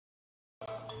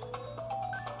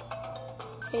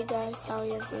Hey guys, Tyler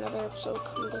here for another episode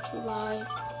coming at you live,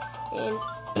 and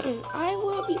I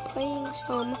will be playing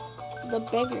some The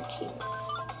Beggar King.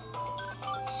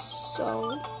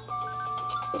 So,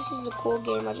 this is a cool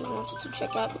game I just wanted to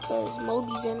check out because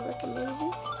Mobyzen recommends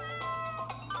it.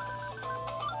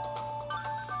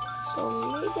 So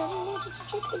maybe I just wanted to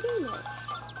check the game out.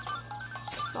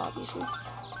 Obviously,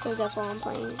 because that's why I'm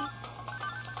playing it.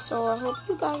 So I hope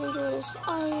you guys enjoy this.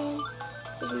 I am.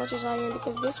 As much as I am,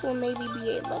 because this will maybe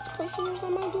be a Let's Play series I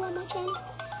might do on my channel.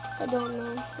 I don't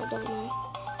know.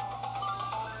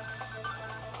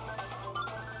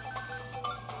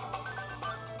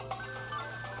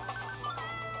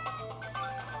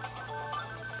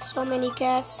 So many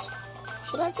cats.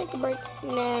 Should I take a break?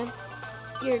 Nah,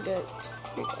 you're good.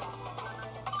 You're good.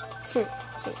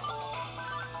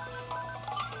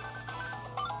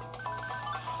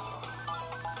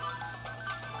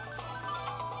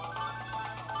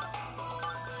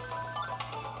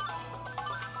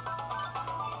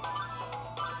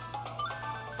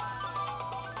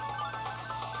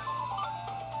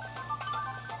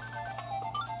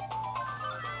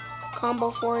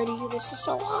 Combo 480. This is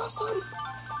so awesome.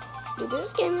 Dude,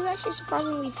 this game is actually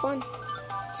surprisingly fun.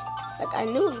 Like, I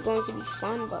knew it was going to be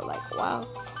fun, but like, wow.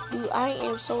 Dude, I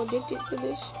am so addicted to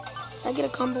this. If I get a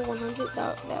combo 100,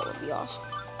 that would be awesome.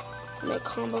 I'm at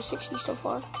combo 60 so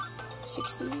far.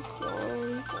 60,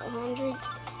 100.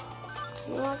 I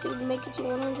know I can make it to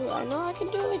 100. I know I can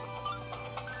do it.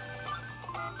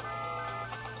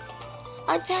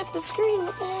 I tapped the screen.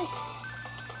 What the heck?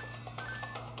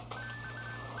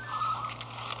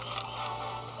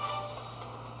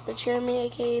 The chairman,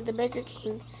 aka the Beggar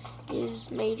King,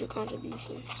 gives major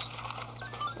contributions.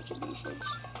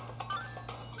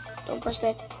 Don't press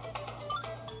that.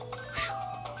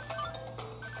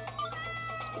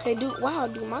 Okay, dude. Wow,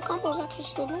 dude, my combo's actually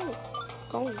still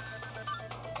going.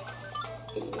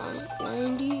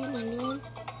 89, 90, 91,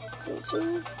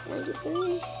 92,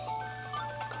 93.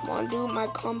 Come on, dude. My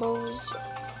combo is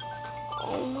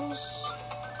almost.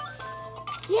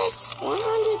 Yes,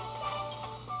 100.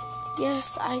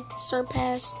 Yes, I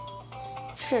surpassed.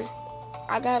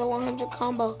 I got a 100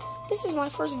 combo. This is my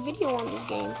first video on this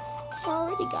game. I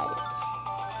already got it.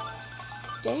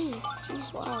 Dang.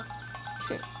 Jeez, wow.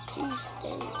 Jeez,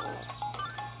 dang.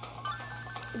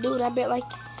 Dude, I bet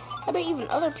even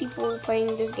other people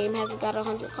playing this game hasn't got a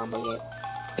 100 combo yet.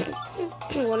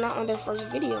 Well, not on their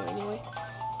first video anyway.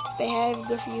 If they have,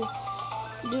 good for you.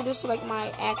 Dude, this is like my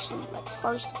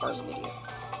first video.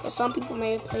 Because some people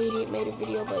may have played it, made a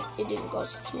video, but it didn't go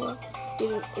too well.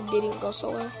 It didn't go so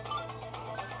well.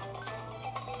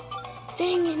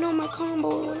 Dang it, no, my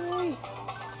combo went away.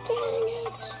 Dang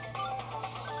it.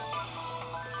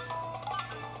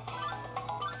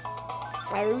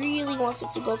 I really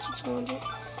wanted to go to 200.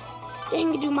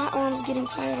 Dang it, dude, my arm's getting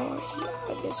tired already.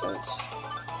 Oh, this hurts.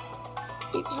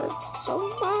 It hurts so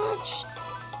much.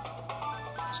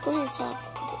 Just go ahead and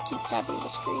keep tapping the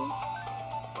screen.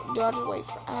 Do I just wait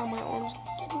for? Oh, my arm's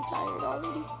getting tired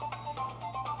already.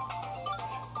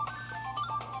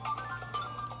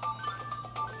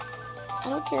 I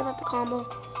don't care about the combo.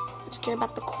 I just care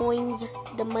about the coins,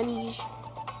 the money.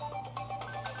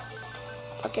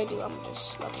 Okay, dude, I'm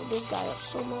just leveling this guy up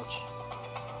so much.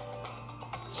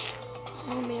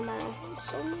 Oh man, my arm hurts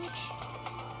so much.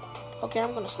 Okay,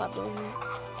 I'm gonna stop doing that.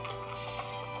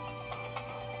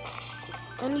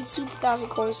 I need 2,000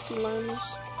 coins to learn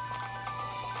this.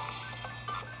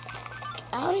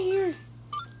 Out of here.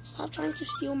 Stop trying to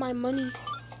steal my money.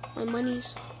 My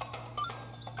monies.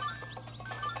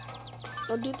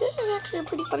 Oh, dude, this is actually a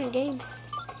pretty fun game.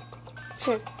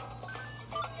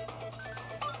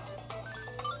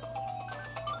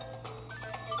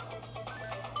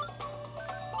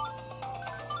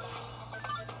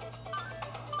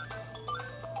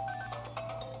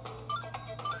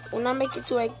 When I make it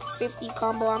to like 50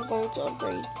 combo, I'm going to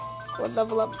upgrade or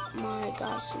level up my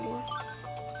guy some more.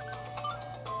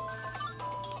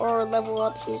 Or level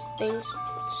up his things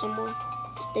some more.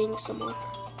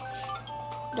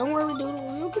 Don't worry, dude.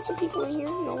 We'll get some people in here.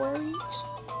 No worries.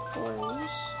 No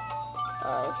worries.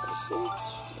 For the 6,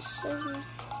 for the 7.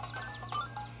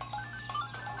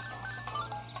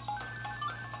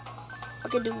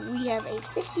 Okay, dude. We have a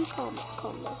 50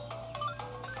 combo.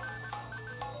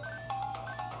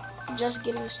 Just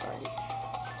getting started.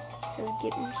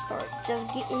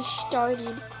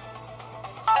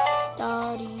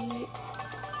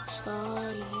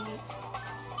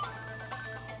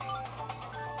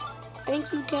 Thank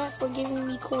you, cat, for giving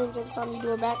me coins every time you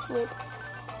do a backflip.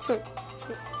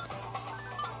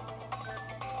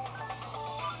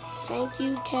 Thank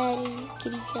you,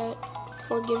 kitty cat.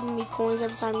 for giving me coins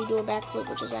every time you do a backflip,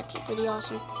 which is actually pretty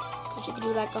awesome. Because you can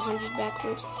do like 100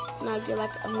 backflips, and I'll get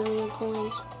like 1,000,000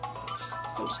 coins.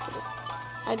 I'm just kidding.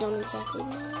 I don't exactly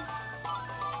know.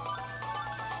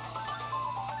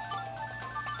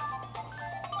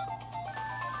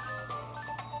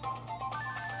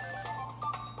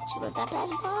 Let that pass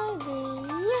by, then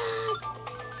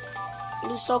yeah.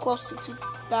 Do so close to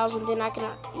 2,000, then I can.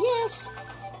 Yes.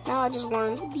 Now I just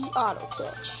learned the auto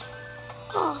touch.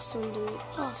 Awesome, dude.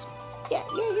 Awesome. Yeah,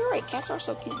 you're right. Cats are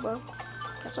so cute, bro.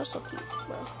 Cats are so cute,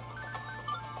 bro.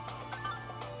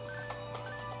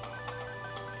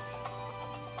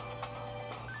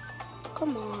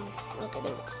 Come on. Okay,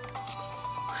 there we go.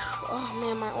 Oh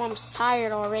man, my arm's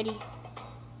tired already.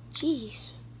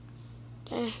 Jeez.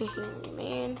 Dang,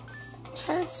 man. It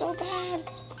hurts so bad,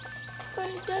 but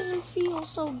it doesn't feel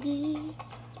so good.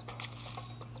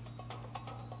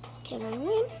 Can I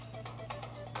win?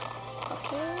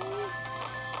 Okay.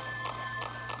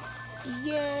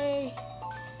 Yay.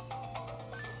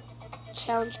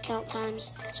 Challenge count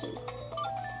times 2.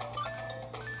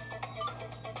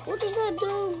 What does that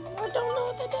do? I don't know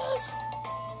what that does.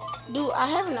 Dude, I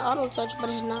have an auto touch, but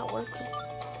it's not working.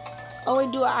 Oh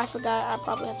wait, dude, I forgot. I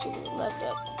probably have to level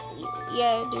up.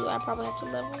 Yeah, dude, I probably have to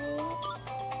level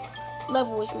up.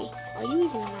 Level with me. Are you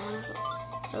even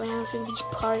around for these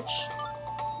parts?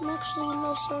 I'm actually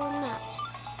no, sir, I'm not.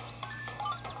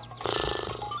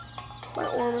 My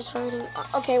arm is hurting.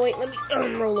 Okay, wait, let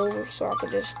me roll over so I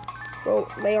can just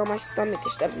lay on my stomach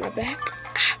instead of my back.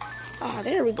 Ah,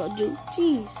 there we go, dude.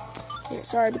 Jeez. Yeah,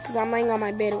 sorry, because I'm laying on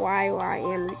my bed while I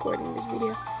am recording this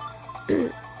video.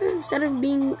 Instead of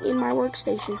being in my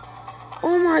workstation.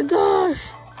 Oh my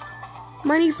gosh.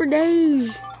 Money for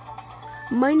days.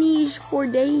 Monies for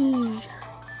days.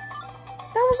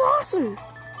 That was awesome.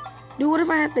 Dude, what if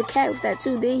I had the cat with that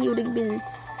too? Then he would have been,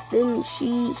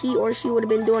 he or she would have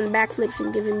been doing backflips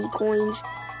and giving me coins.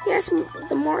 Yes,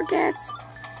 the more cats.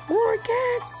 More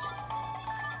cats.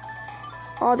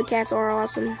 All the cats are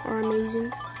awesome, are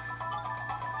amazing.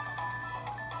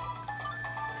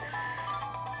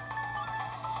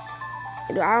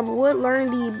 I would learn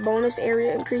the bonus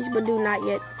area increase, but do not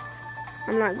yet.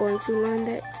 I'm not going to learn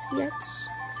that yet.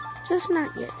 Just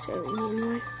not yet,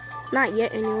 anyway. Not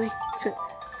yet, anyway.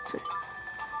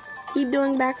 Keep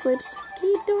doing backflips.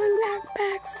 Keep doing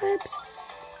backflips.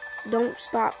 Don't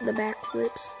stop the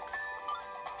backflips.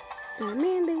 Oh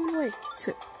man, they went away.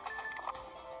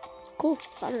 Cool.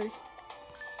 Alright.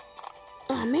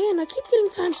 Oh man, I keep getting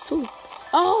times 2.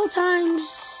 Oh, times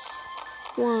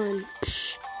 1.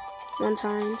 Psh. 1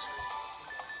 times.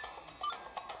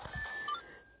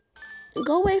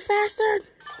 Go way faster.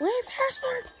 Way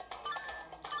faster.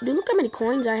 Dude, look how many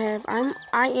coins I have.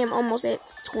 I am almost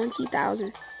at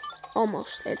 20,000.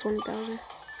 Almost at 20,000.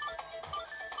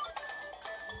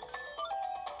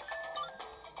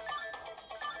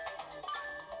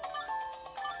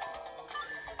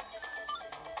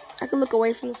 I can look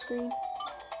away from the screen.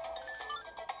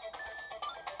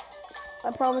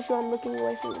 I promise you I'm looking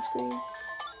away from the screen.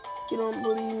 You don't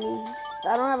believe me.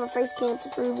 I don't have a face cam to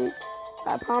prove it.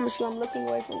 I promise you I'm looking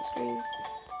away from the screen.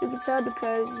 You can tell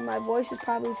because my voice is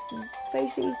probably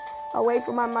facing away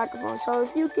from my microphone. So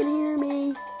if you can hear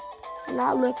me, I'm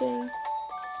not looking.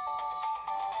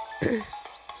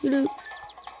 You do.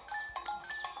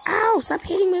 Ow! Stop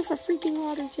hitting me with a freaking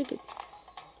lottery ticket.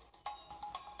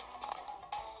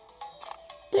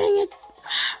 Dang it.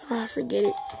 Oh, forget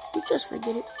it. You just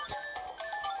forget it.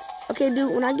 Okay,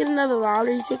 dude, when I get another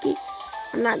lottery ticket,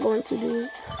 I'm not going to do it.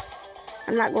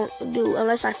 I'm not going to do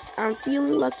unless I'm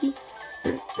feeling lucky.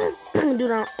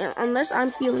 Dude, unless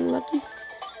I'm feeling lucky,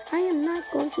 I am not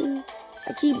going to.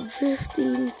 I keep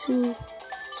drifting to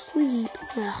sleep.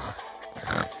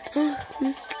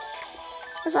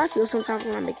 That's how I feel sometimes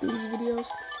when I make these videos.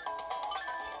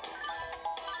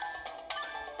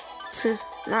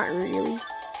 Not really.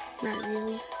 Not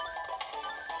really.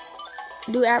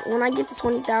 Dude, when I get to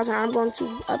 20,000, I'm going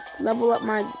to level up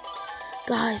my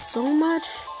guys so much.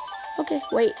 Okay,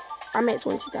 wait. I'm at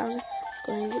 20,000.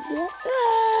 Go ahead and get that.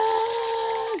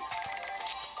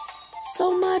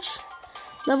 So much.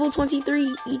 Level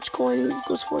 23. Each coin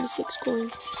equals 46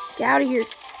 coins. Get out of here.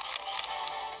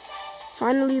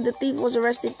 Finally, the thief was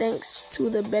arrested thanks to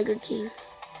the Beggar King.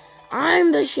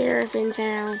 I'm the sheriff in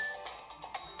town.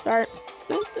 Alright.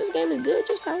 No, this game is good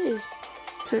just how it is.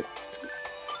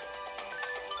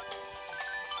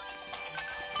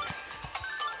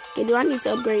 Okay, do I need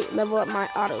to level up my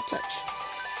auto touch?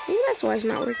 Maybe that's why it's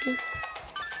not working.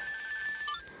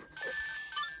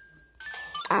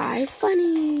 I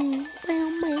funny.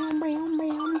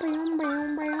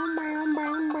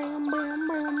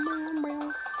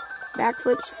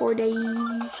 Backflips for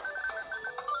days.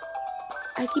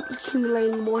 I keep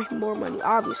accumulating more and more money,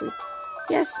 obviously.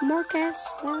 Yes, more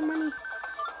cats, more money.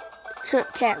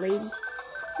 Cat lady.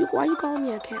 Why you calling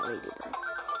me a cat lady, bro?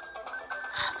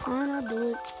 Fine, I'll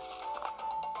do it.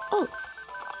 Oh,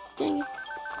 dang it.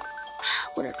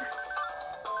 Whatever.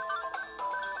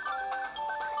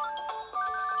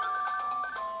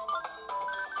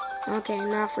 Okay,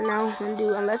 now for now, I'm gonna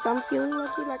do, unless I'm feeling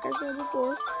lucky, like I said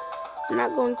before, I'm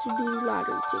not going to do the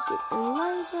lottery ticket. And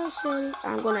like I said,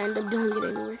 I'm gonna end up doing it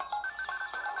anyway.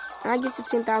 When I get to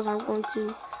 10,000, I'm going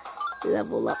to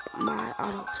level up my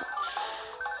auto touch.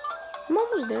 I'm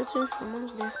almost there, too. I'm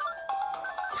almost there.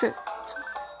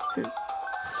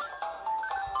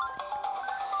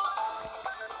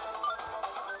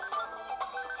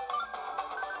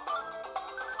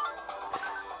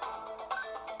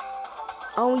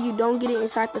 Oh, when you don't get it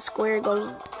inside the square, it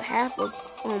goes half of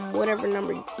whatever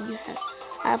number you have.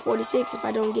 I have 46 if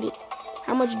I don't get it.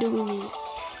 How much do we need?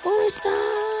 Bonus time!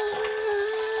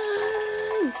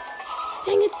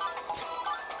 Dang it.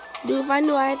 Dude, if I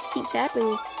knew I had to keep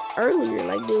tapping earlier,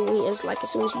 like, dude, it's like as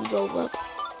soon as you drove up.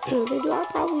 Dude, I'll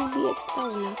probably be at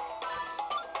 2,000 now.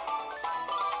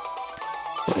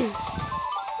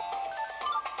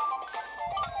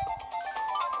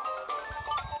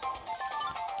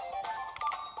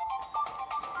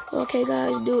 Okay,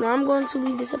 guys, dude, I'm going to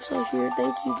leave this episode here.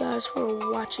 Thank you guys for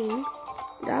watching.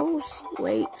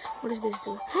 Wait, what does this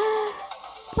do?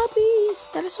 Puppies!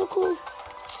 That is so cool.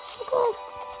 So cool.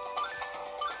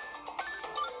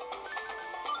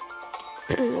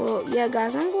 Well, yeah,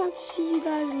 guys, I'm going to see you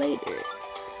guys later.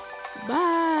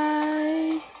 Bye.